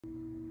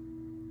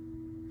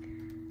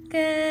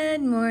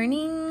Good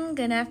morning,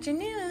 good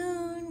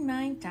afternoon,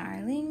 my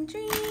darling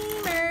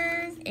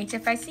dreamers.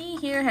 HFIC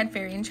here, head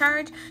fairy in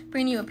charge,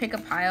 bringing you a pick a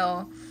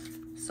pile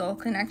soul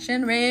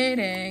connection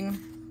reading.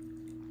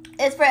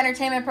 It's for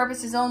entertainment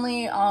purposes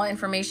only. All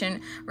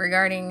information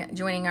regarding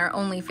joining our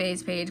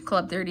OnlyFans page,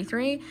 Club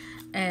 33,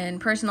 and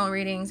personal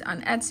readings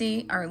on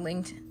Etsy are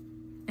linked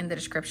in the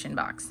description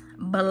box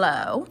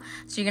below.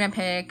 So you're gonna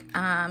pick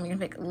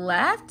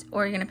left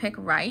or you're gonna pick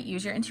right.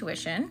 Use your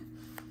intuition.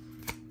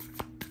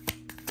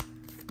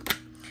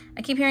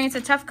 I keep hearing it's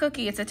a tough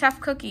cookie. It's a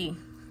tough cookie.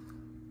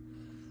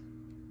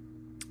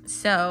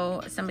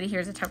 So somebody here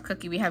is a tough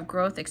cookie. We have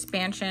growth,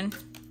 expansion.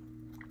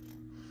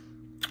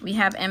 We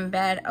have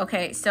embed.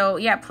 Okay, so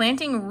yeah,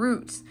 planting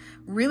roots,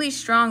 really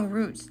strong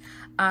roots.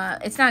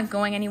 It's not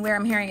going anywhere.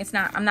 I'm hearing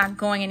I'm not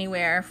going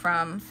anywhere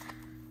from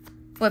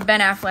what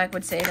Ben Affleck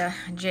would say to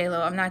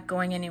J-Lo. I'm not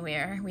going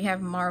anywhere. We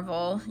have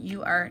Marvel.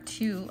 You are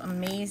too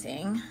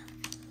amazing.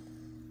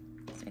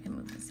 So I can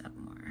move this up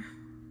more.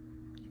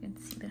 You can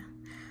see the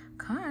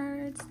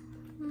cards.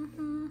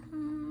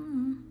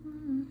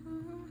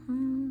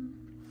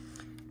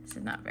 This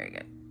is not very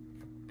good.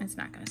 It's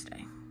not gonna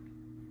stay.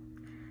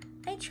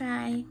 I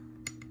try.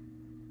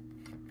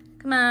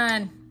 Come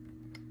on.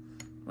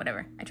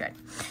 Whatever, I tried.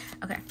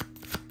 Okay.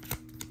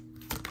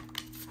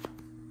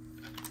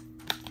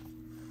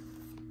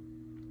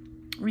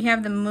 We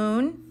have the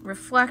moon,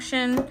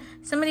 reflection.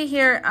 Somebody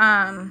here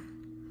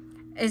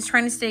is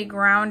trying to stay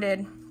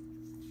grounded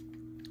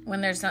when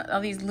there's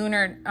all these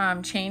lunar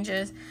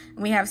changes.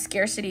 We have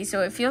scarcity,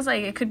 so it feels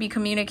like it could be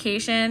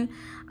communication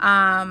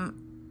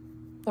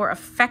or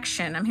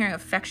affection. I'm hearing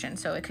affection,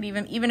 so it could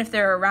even if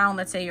they're around,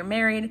 let's say you're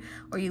married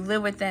or you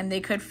live with them,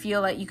 you could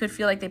feel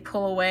like they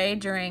pull away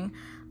during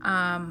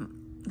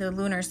the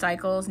lunar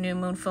cycles, new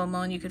moon, full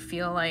moon. You could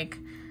feel like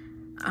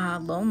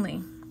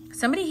lonely.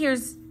 Somebody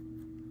here's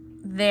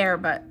there,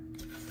 but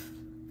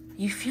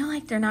you feel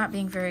like they're not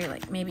being very,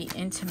 like, maybe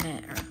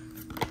intimate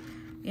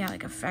or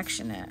like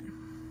affectionate.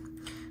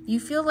 You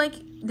feel like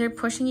they're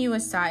pushing you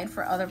aside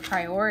for other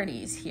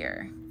priorities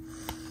here.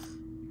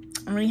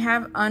 And we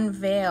have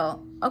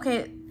unveil.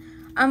 Okay,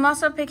 I'm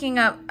also picking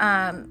up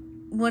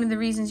one of the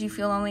reasons you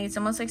feel lonely. It's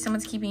almost like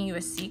someone's keeping you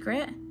a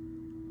secret,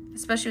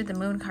 especially with the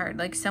moon card.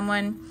 Like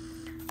someone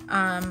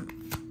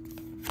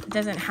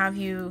doesn't have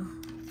you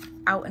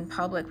out in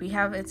public.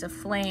 It's a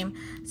flame,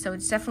 so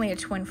it's definitely a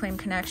twin flame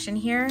connection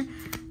here.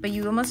 But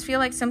you almost feel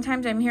like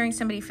sometimes I'm hearing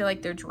somebody feel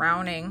like they're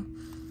drowning.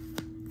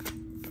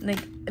 Like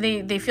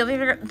they feel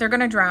like they're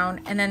gonna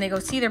drown, and then they go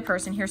see their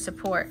person. Here's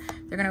support.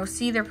 They're gonna go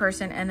see their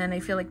person, and then they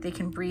feel like they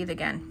can breathe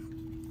again.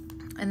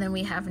 And then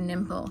we have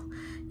nimble.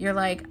 You're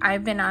like,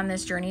 I've been on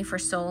this journey for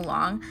so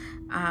long.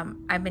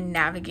 I've been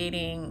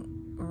navigating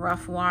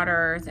rough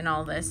waters and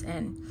all this,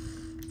 and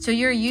so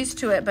you're used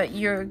to it, but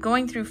you're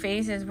going through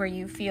phases where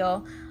you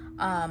feel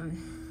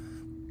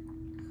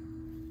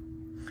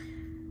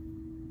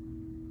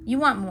you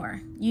want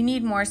more. You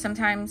need more.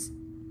 Sometimes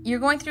you're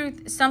going through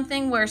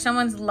something where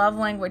someone's love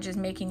language is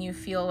making you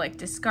feel like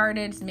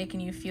discarded, it's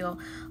making you feel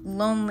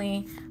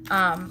lonely,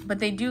 but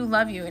they do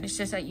love you. It's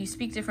just that you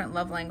speak different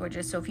love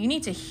languages. So if you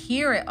need to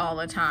hear it all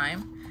the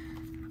time,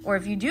 or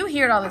if you do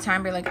hear it all the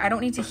time, you're like, I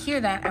don't need to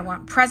hear that. I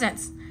want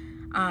presence.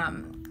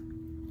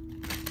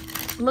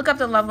 Look up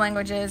the love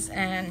languages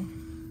and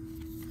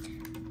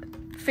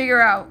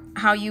figure out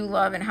how you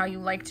love and how you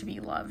like to be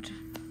loved.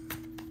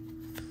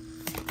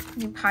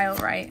 You pile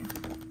right.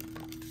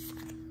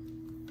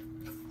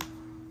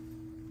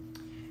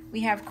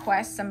 We have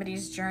quest,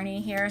 somebody's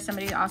journey here.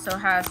 Somebody also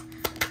has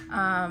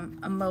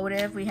a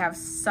motive. We have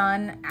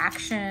sun,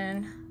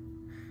 action.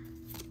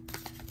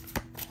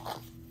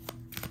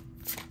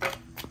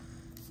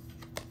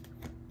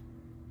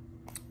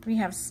 We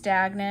have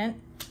stagnant.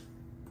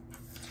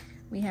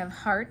 We have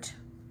heart.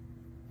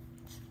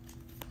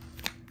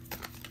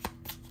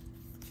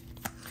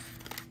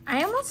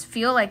 I almost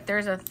feel like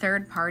there's a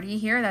third party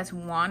here that's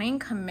wanting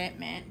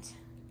commitment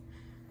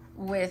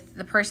with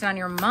the person on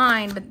your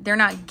mind, but they're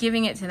not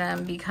giving it to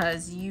them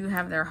because you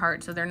have their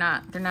heart. So they're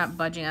not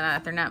budging on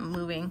that. They're not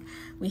moving.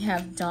 We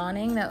have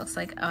dawning. That looks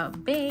like a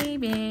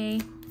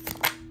baby.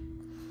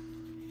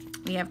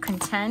 We have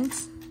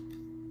content.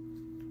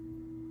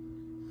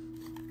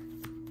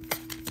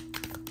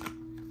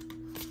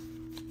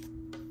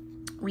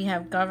 We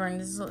have govern.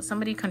 This is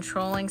somebody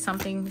controlling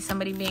something,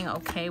 somebody being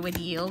okay with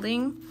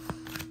yielding.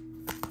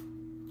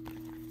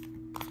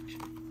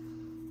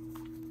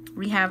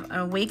 We have an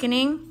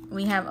awakening.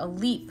 We have a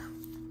leap.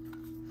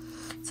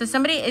 So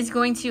somebody is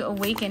going to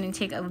awaken and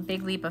take a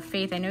big leap of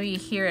faith. I know you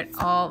hear it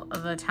all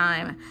the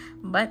time,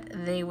 but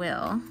they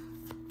will.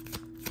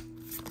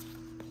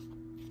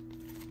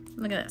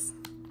 Look at this.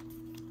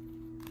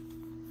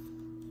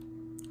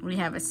 We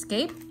have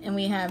escape and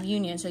we have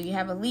union. So you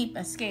have a leap,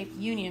 escape,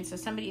 union. So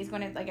somebody is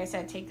going to, like I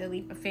said, take the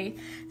leap of faith.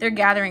 They're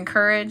gathering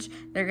courage.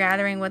 They're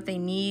gathering what they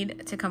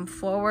need to come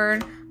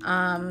forward.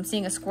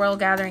 Seeing a squirrel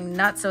gathering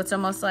nuts. So it's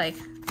almost like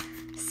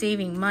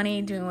saving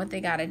money, doing what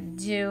they got to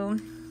do.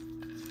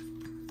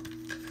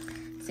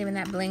 Saving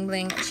that bling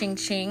bling, ching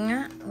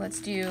ching.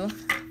 Let's do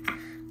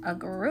a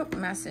group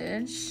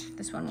message.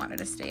 This one wanted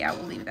to stay out.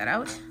 We'll leave that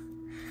out.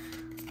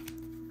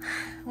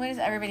 What does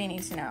everybody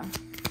need to know?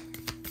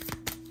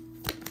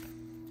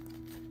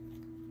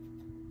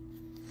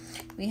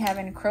 We have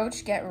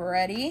encroach, get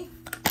ready.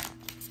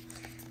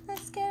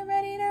 Let's get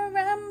ready to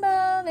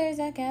rumble. There's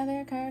that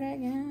gather card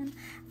again.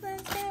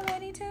 Let's get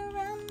ready to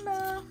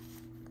rumble.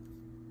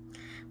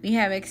 We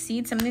have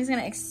exceed. Something's going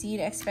to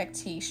exceed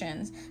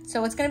expectations.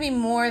 So it's going to be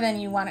more than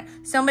you want it.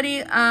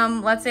 Somebody,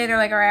 let's say they're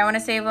like, all right, I want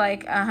to save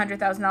like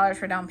 $100,000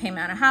 for down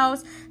payment on a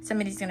house.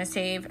 Somebody's going to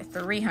save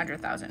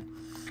 $300,000.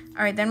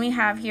 All right, then we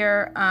have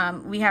here,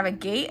 we have a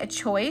gate, a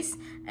choice,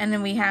 and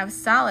then we have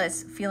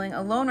solace, feeling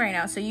alone right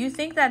now. So you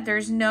think that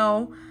there's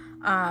no,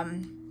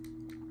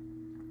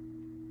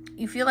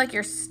 you feel like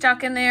you're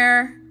stuck in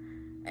there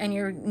and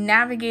you're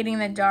navigating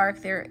the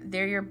dark. They're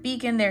your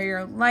beacon, they're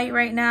your light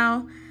right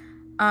now.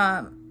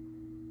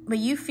 But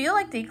you feel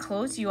like they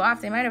closed you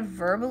off. They might have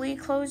verbally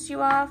closed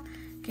you off.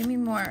 Give me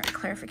more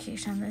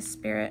clarification on this,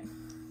 Spirit.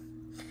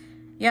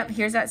 Yep,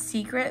 here's that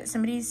secret.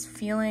 Somebody's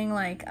feeling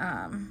like,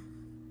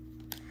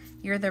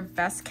 you're their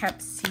best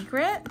kept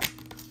secret,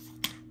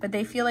 but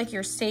they feel like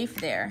you're safe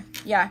there.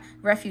 Yeah,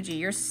 refugee,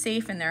 you're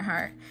safe in their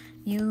heart.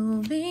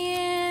 You'll be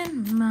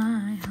in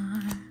my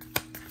heart.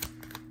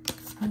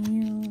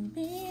 You'll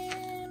be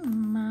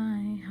in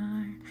my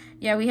heart.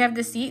 Yeah, we have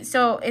deceit.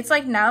 So it's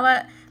like now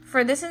that,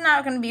 this is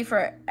not going to be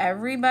for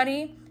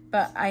everybody,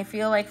 but I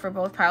feel like for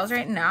both piles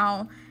right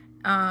now,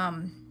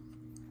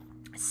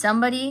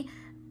 somebody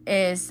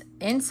is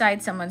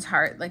inside someone's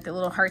heart, like the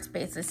little heart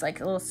space, this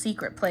like a little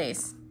secret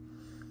place.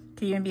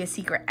 Could even be a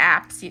secret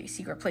app,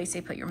 secret place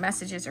they put your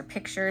messages or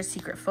pictures,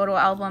 secret photo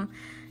album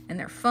in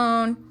their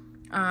phone,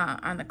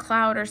 on the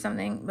cloud or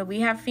something. But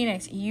we have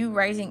Phoenix, you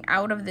rising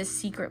out of this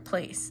secret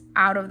place,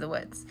 out of the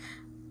woods.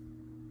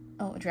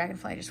 Oh, a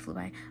dragonfly just flew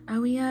by. Are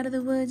we out of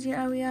the woods?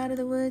 Yeah, are we out of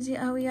the woods?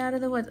 Yeah, are we out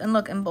of the woods? And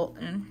look, in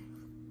Bolton.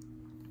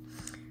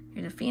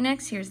 Here's a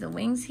phoenix. Here's the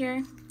wings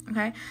here.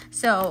 Okay,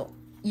 so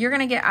you're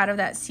going to get out of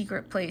that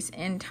secret place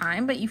in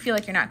time, but you feel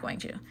like you're not going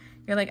to.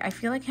 You're like, I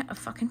feel like a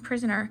fucking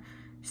prisoner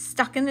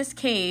stuck in this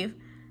cave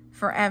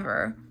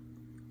forever.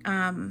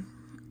 I'm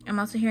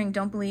also hearing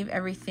don't believe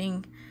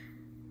everything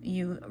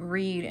you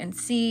read and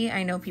see.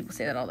 I know people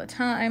say that all the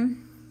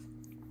time,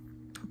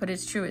 but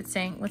it's true. It's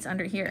saying what's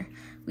under here.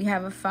 We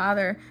have a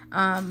father.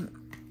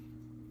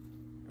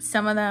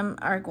 Some of them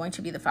are going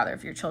to be the father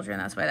of your children.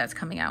 That's why that's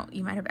coming out.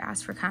 You might have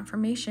asked for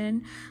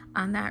confirmation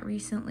on that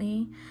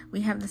recently.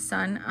 We have the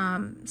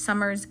sun.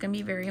 Summer is going to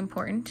be very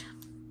important.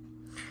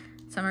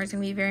 Summer is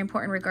going to be very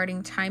important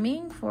regarding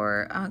timing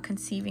for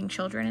conceiving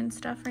children and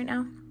stuff right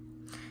now.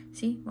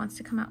 See, wants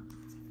to come out.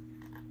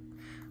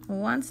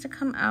 Wants to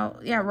come out.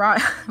 Yeah,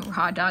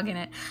 raw dog in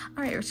it.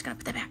 All right, we're just going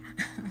to put that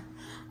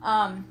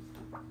back.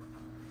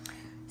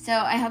 So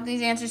I hope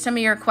these answer some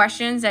of your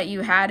questions that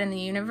you had in the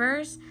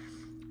universe.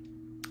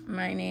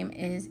 My name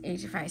is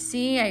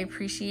HFIC. I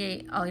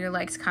appreciate all your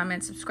likes,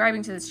 comments,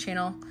 subscribing to this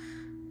channel,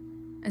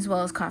 as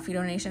well as coffee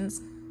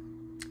donations.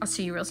 I'll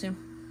see you real soon.